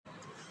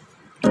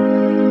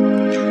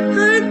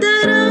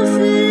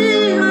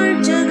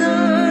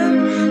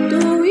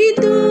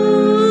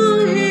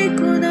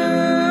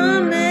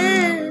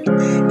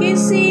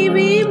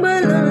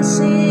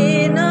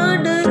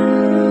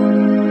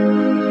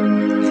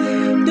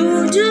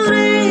जो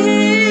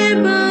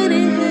रहबर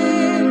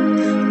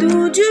है,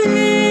 तू जो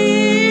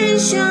है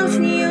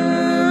शाफिया,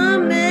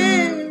 मैं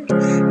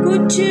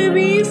कुछ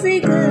भी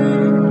फिक्र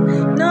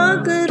ना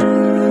करूं।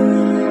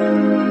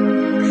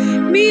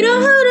 मेरा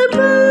हर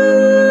पल,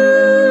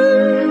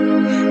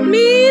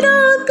 मेरा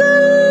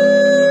कल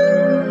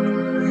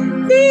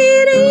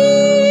तेरे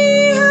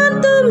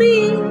हाथों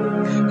में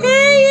है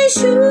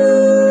यीशु।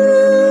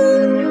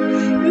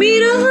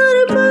 मेरा हर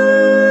पल,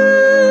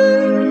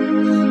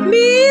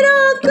 मेरा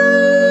कल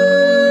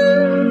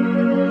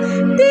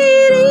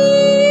तेरे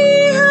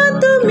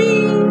हाथों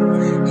में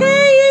है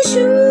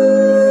यीशु।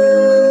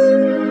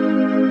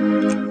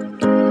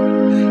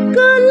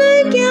 कल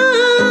क्या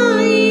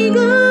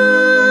आएगा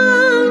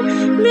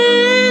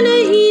मैं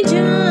नहीं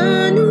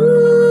जानू,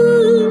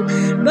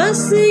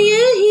 बस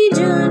यही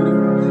जानू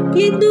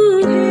कि तू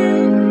है।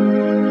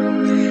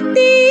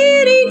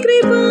 तेरी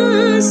कृपा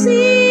से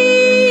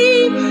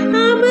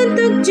अब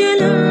तक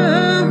चला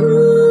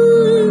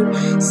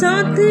हूँ,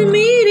 साथ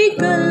मेरे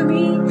कल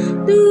भी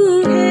तू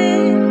है।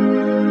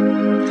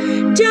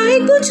 चाहे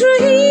कुछ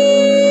रहे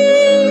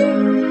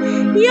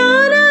या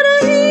ना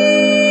रहे,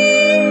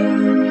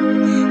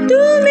 तू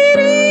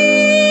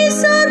मेरे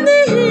साथ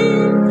है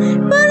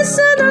पर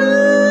सदा।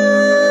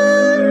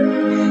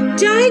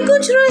 चाहे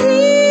कुछ रहे